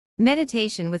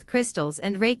Meditation with crystals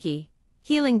and Reiki,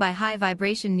 healing by high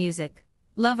vibration music.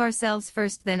 Love ourselves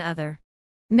first then other.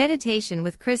 Meditation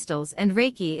with crystals and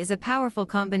Reiki is a powerful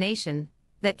combination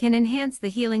that can enhance the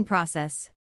healing process.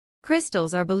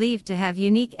 Crystals are believed to have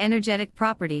unique energetic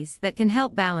properties that can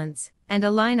help balance and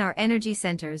align our energy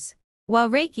centers,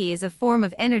 while Reiki is a form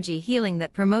of energy healing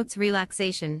that promotes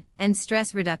relaxation and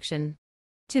stress reduction.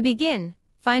 To begin,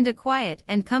 find a quiet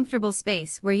and comfortable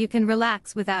space where you can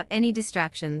relax without any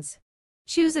distractions.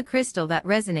 Choose a crystal that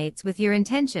resonates with your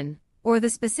intention or the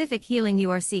specific healing you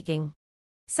are seeking.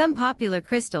 Some popular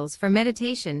crystals for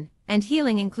meditation and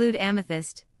healing include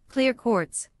amethyst, clear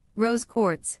quartz, rose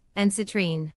quartz, and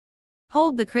citrine.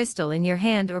 Hold the crystal in your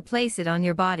hand or place it on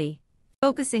your body,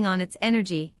 focusing on its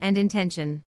energy and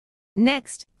intention.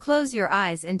 Next, close your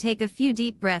eyes and take a few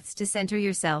deep breaths to center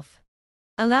yourself.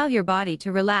 Allow your body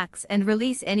to relax and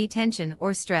release any tension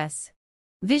or stress.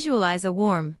 Visualize a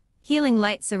warm, healing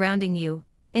light surrounding you,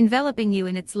 enveloping you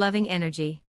in its loving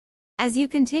energy. As you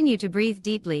continue to breathe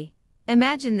deeply,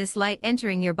 imagine this light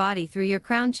entering your body through your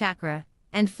crown chakra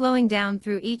and flowing down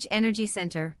through each energy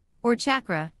center, or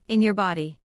chakra, in your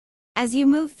body. As you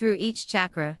move through each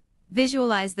chakra,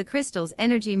 visualize the crystal's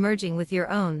energy merging with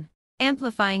your own,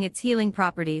 amplifying its healing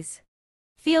properties.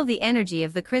 Feel the energy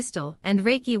of the crystal and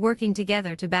Reiki working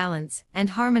together to balance and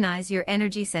harmonize your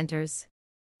energy centers.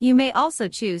 You may also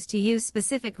choose to use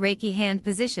specific Reiki hand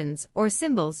positions or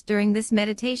symbols during this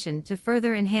meditation to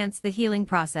further enhance the healing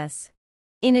process.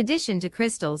 In addition to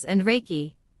crystals and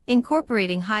Reiki,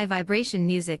 incorporating high vibration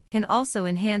music can also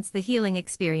enhance the healing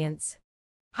experience.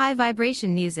 High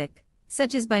vibration music,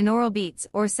 such as binaural beats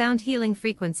or sound healing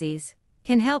frequencies,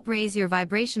 can help raise your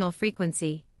vibrational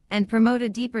frequency and promote a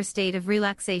deeper state of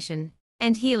relaxation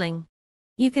and healing.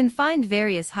 You can find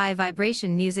various high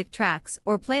vibration music tracks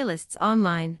or playlists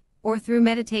online or through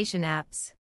meditation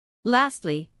apps.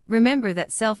 Lastly, remember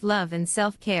that self-love and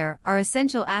self-care are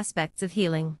essential aspects of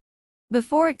healing.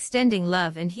 Before extending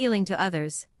love and healing to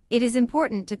others, it is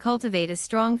important to cultivate a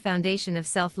strong foundation of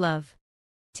self-love.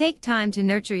 Take time to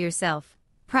nurture yourself,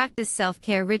 practice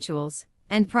self-care rituals,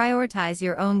 and prioritize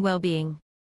your own well-being.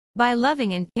 By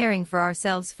loving and caring for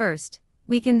ourselves first,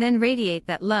 we can then radiate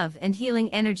that love and healing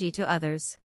energy to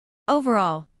others.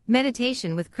 Overall,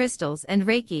 meditation with crystals and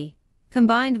Reiki,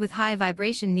 combined with high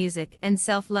vibration music and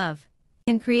self-love,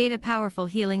 can create a powerful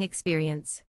healing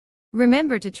experience.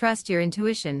 Remember to trust your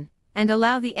intuition and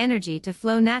allow the energy to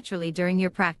flow naturally during your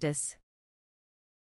practice.